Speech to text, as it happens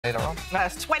later on.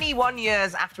 That's 21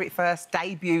 years after it first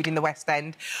debuted in the West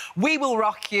End. We Will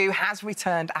Rock You has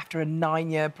returned after a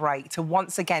 9-year break to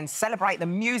once again celebrate the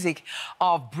music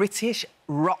of British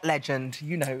rock legend.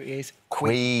 You know who it is.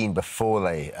 Queen, before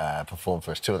they performed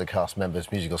for us, two of the cast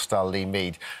members, musical star Lee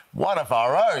Mead, one of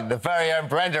our own, the very own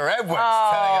Brenda Edwards,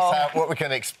 telling us what we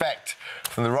can expect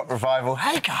from the rock revival.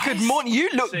 Hey, guys. Good morning. You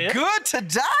look good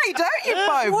today, don't you,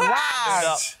 both?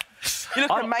 Wow. You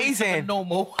look amazing.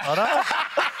 Normal.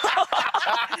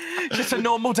 Just a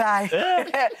normal day.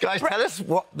 Guys, tell us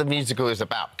what the musical is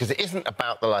about, because it isn't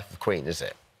about the life of Queen, is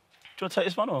it? Do you want to take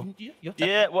this one, or?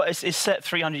 Yeah, Well, it's set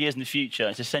 300 years in the future.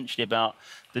 It's essentially about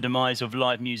the demise of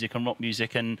live music and rock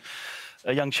music, and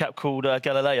a young chap called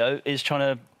Galileo is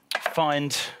trying to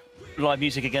find live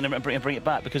music again and bring it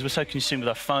back, because we're so consumed with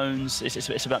our phones.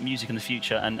 It's about music in the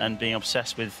future and being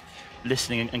obsessed with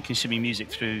listening and consuming music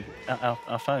through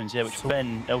our phones, which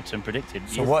Ben Elton predicted.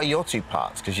 So what are your two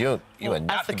parts? Because you were as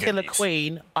nothing. the Killer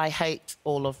Queen, I hate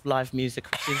all of live music,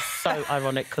 which is so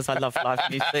ironic because I love live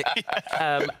music.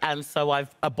 And so I've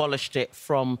abolished it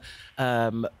from...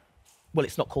 well,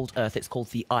 it's not called Earth, it's called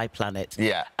the iPlanet.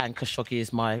 Yeah. And Khashoggi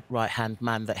is my right-hand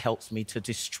man that helps me to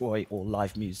destroy all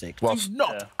live music. Whilst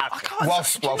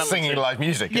singing live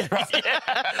music. Can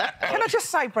I just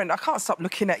say, Brenda, I can't stop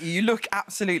looking at you. You look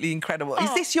absolutely incredible.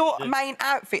 Is this your main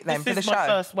outfit then for the show? This is my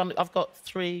first one. I've got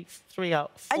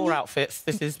four outfits.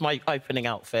 This is my opening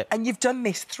outfit. And you've done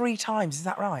this 3 times, is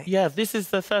that right? Yeah, this is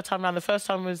the 3rd time round. The first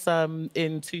time was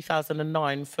in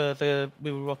 2009 for the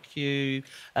We Will Rock You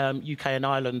UK and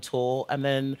Ireland tour, and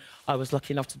then I was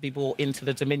lucky enough to be brought into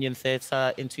the Dominion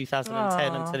Theatre in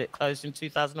 2010 until it closed in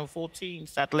 2014,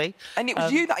 sadly. And it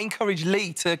was you that encouraged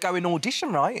Lee to go and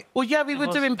audition, right? Well, yeah, we were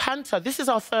doing Panto. This is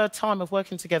our 3rd time of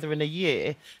working together in a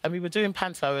year, and we were doing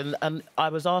Panto, and I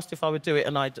was asked if I would do it,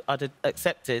 and I'd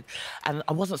accepted, and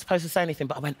I wasn't supposed to say anything,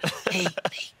 but I went, Lee,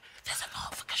 there's a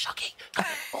part for Khashoggi.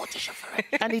 Go audition for it.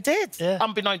 And he did,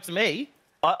 unbeknownst to me.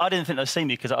 I didn't think they'd see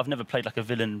me because I've never played like a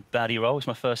villain baddie role. It's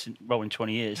my first role in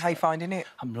 20 years. How you finding it?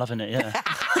 I'm loving it, yeah.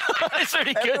 It's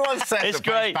really good. Everyone says it's that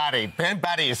great. Baddie. Playing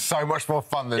Baddie is so much more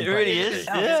fun than It really is.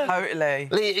 Yeah. Totally.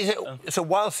 Lee, it's a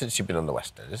while since you've been on the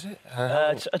West End, is it?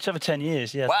 It's over 10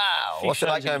 years, yeah. Wow. What's it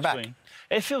like going back?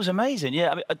 It feels amazing,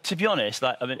 yeah. I mean, to be honest,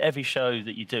 every show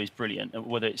that you do is brilliant,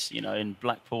 whether it's in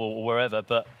Blackpool or wherever.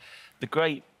 But the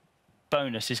great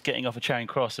bonus is getting off a Charing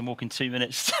Cross and walking 2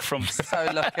 minutes from. So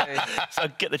lucky. So I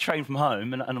get the train from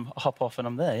home and hop off and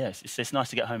I'm there. Yeah, it's nice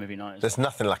to get home every night. There's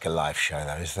nothing like a live show,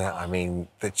 though, is there? I mean,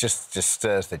 it just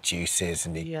stirs the juices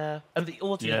and Yeah, and the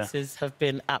audiences have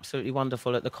been absolutely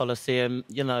wonderful at the Coliseum.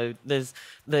 You know,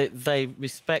 they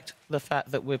respect the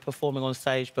fact that we're performing on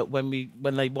stage, but when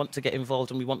they want to get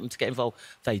involved and we want them to get involved,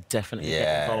 they definitely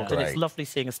get involved. Great. And it's lovely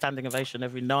seeing a standing ovation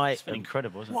every night. It's been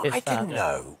incredible, isn't it? What I didn't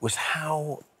know was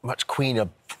how much Queen are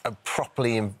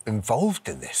properly involved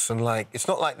in this. And, like, it's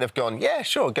not like they've gone, yeah,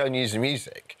 sure, go and use the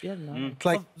music. Yeah, no.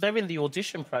 Like, well, they're in the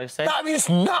audition process. I mean, it's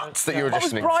nuts that you're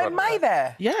auditioning. Was Brian May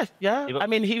there? Yeah. I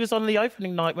mean, he was on the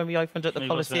opening night when we opened at the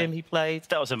Coliseum. He played.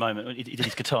 That was a moment when he did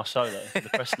his guitar solo for the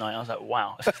press night. I was like,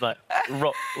 wow, this is like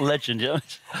rock legend, you know?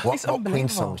 What Queen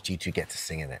songs do you two get to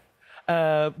sing in it?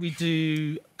 We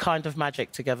do Kind of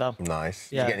Magic together.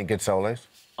 Nice. Yeah. You get any good solos?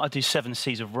 I do 7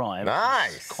 Seas of Rye.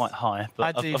 Nice. Quite high.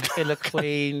 But I do Killer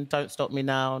Queen, Don't Stop Me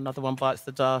Now, Another One Bites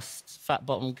the Dust, Fat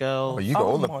Bottom Girl. Oh, you got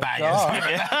all the bangers.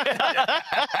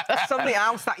 That's something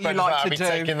else that you like to do.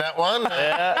 Taking that one.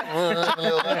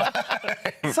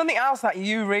 Something else that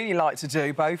you really like to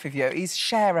do, both of you, is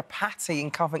share a patty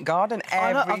in Covent Garden.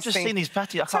 I've just seen these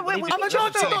patties. I can't believe it. I'll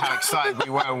tell you how excited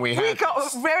we were when we heard We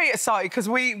got very excited because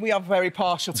we are very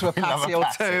partial to a patty or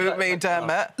two, me and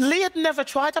Dermot. Lee had never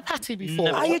tried a patty before.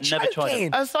 Are you Never tried it.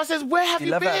 joking? And so I says, where have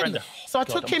you love it? been? So I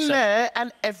took him there,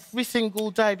 and every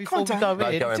single day before we go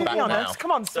Like in, going To back be honest, now.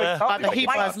 come on, sweetheart. either he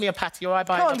buys me a patty or I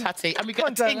buy him a patty, and we get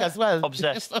a ting as well.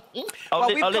 Obsessed. Well, I'll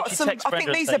we've got literally some. text I think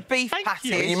Brenda these and are beef Thank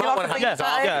patties. you. You You might like want a to beef have that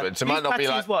patty? afterwards. It might Beef not be patty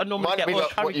like is what I normally might get, be or like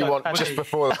curry what you goat want patty. just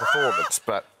before the performance,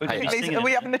 but hey, Are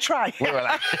we having a try?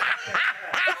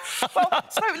 Well,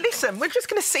 so listen, we're just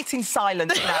going to sit in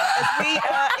silence now as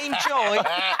we enjoy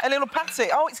a little patty.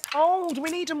 Oh, it's cold. We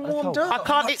need them warmed up. I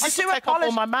can't. It's to take off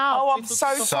all my mouth. Oh, I'm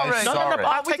so sorry. No, sorry.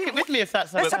 I'll take it with me if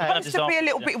that's They're okay. supposed to be a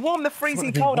little bit warm. They're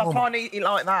freezing cold. I can't eat it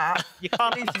like that. You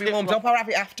can't It needs to be warmed up. I'll have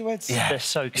it afterwards. Yeah. They're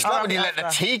so good. It's like when you let the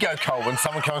tea go cold when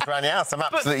someone comes around your house. I'm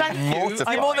absolutely thank you.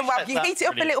 mortified. You're more than welcome. You That's heat it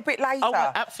up a brilliant. little bit later.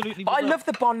 Oh, absolutely. But I love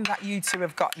the bond that you two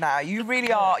have got now. You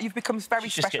really are. You've become very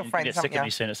Just special get friends, sick haven't of me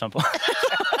you? soon at some point.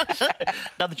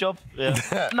 Another job.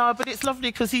 Yeah. No, but it's lovely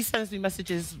because he sends me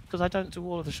messages, because I don't do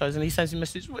all of the shows, and he sends me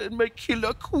messages, where's my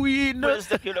Killer Queen? Where's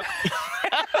the Killer Queen?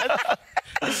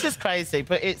 It's just crazy,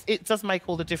 but it does make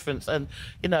all the difference. And,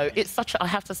 you know, I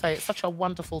have to say, it's such a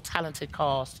wonderful, talented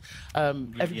cast.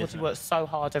 Everybody works so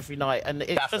hard every night. And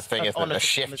it's That's just the thing, an isn't it? honour The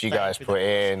to be on shift the you guys stage put with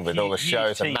in with all the Huge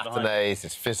shows and team behind matinees,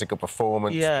 this physical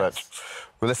performance. Yes. But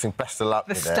we're listening, best of luck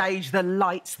The with it. stage, the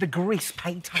lights, the grease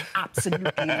paint. I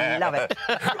absolutely love it.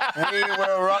 We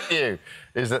Will Rock You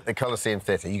is at the Coliseum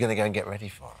Theatre. You're going to go and get ready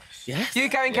for us. Yes. You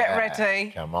go and get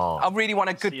ready. Come on. I really want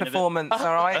a good See you in a bit. performance,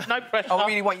 all right? No pressure. I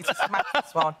really want you to smash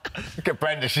this one. Look at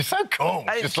Brenda, she's so cool.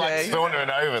 Ain't Just like she? sauntering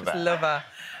over there. Love her.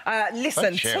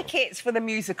 Listen, chill. tickets for the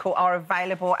musical are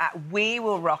available at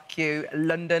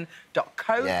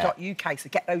wewillrockyou.london.co.uk. So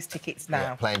get those tickets now.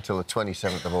 Yeah, playing till the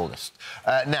 27th of August.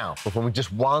 Now, performing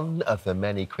just one of the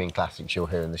many Queen classics you'll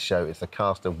hear in the show is the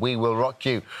cast of We Will Rock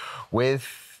You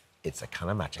with It's a Kind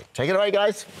of Magic. Take it away,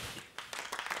 guys.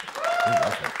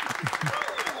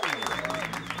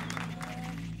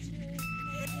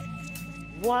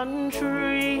 One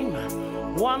dream,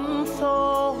 one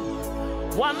soul,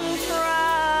 one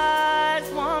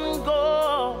prize, one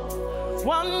goal,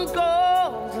 one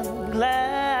golden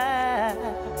glass.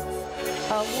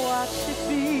 I watch it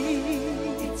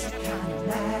be. It's a kind of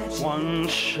magic. One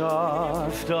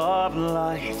shaft of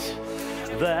light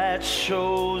that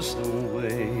shows the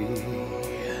way.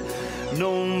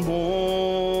 No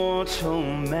mortal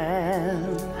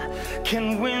man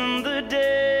can win the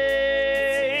day.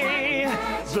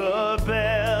 The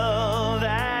bell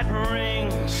that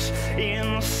rings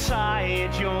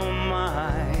inside your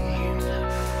mind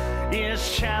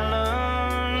is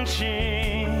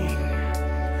challenging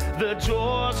the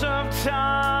doors of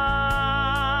time,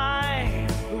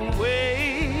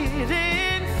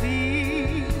 waiting for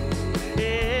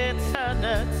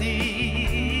eternity.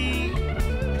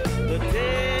 The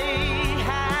day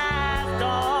has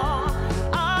dawned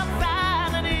of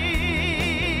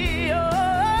vanity.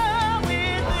 Oh,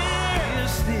 with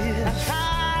this a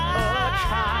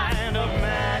kind of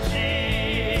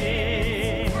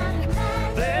magic.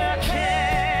 There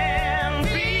can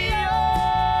be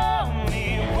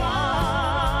only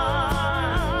one.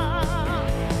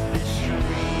 This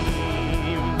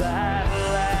dream that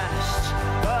lasts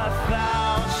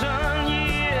 1,000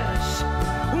 years,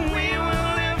 we will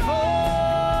live on.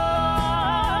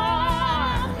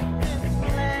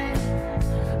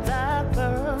 That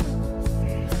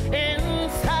burns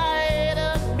inside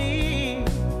of me.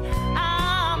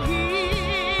 I'm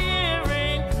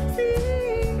hearing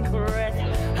secret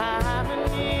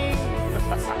harmonies.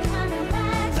 Siren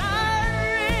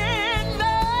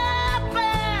the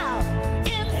bell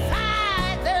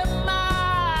inside their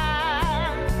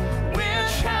mind. We're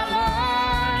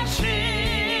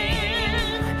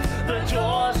challenging the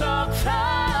doors of time.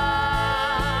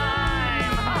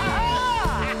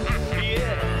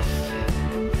 Yes.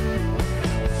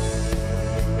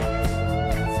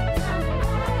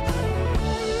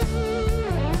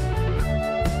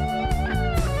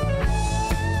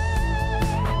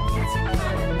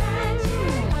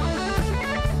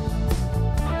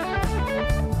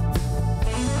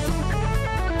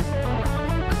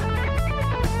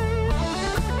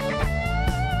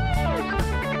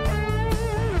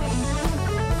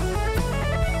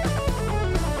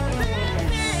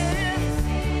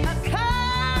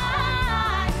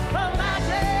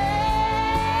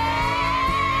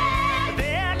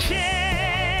 There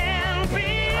can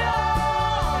be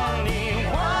only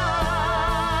one.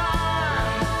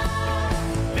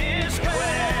 This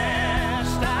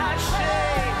quest that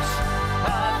shakes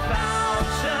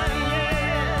 1,000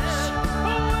 years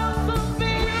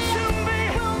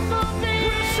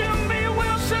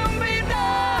will soon be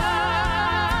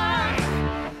done.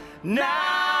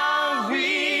 Now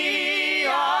we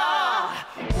are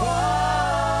one.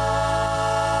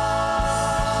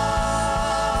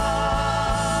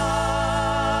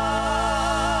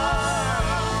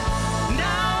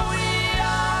 Now we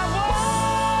are one.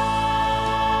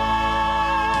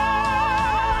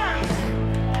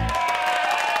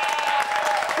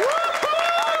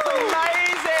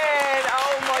 Amazing!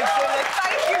 Oh my goodness!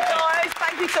 Thank you guys.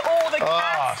 Thank you to all the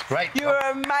cast. it's great. You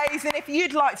are amazing. If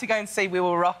you'd like to go and see We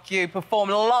Will Rock You perform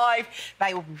live,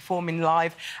 they will be performing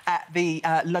live at the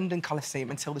London Coliseum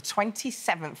until the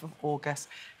 27th of August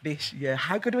this year.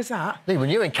 How good was that? Lee, when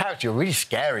you're in character, you're really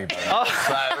scary, man. So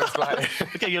it's like...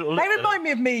 Okay, you little They remind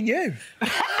me of me and you.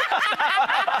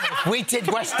 we did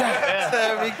West End.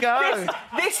 There we go.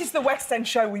 This is the West End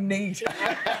show we need.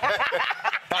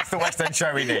 That's the West End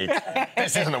show we need.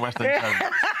 This isn't a West End show.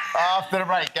 After the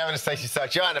break, Gavin and Stacey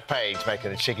Stark, Joanna Page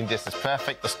making the chicken distance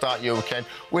perfect to start your weekend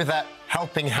with that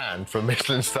helping hand from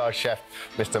Michelin star chef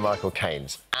Mr. Michael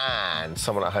Keynes. And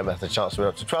someone at home has the chance to win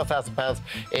up to £12,000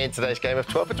 in today's game of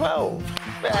 12 for 12.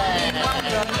 Yay!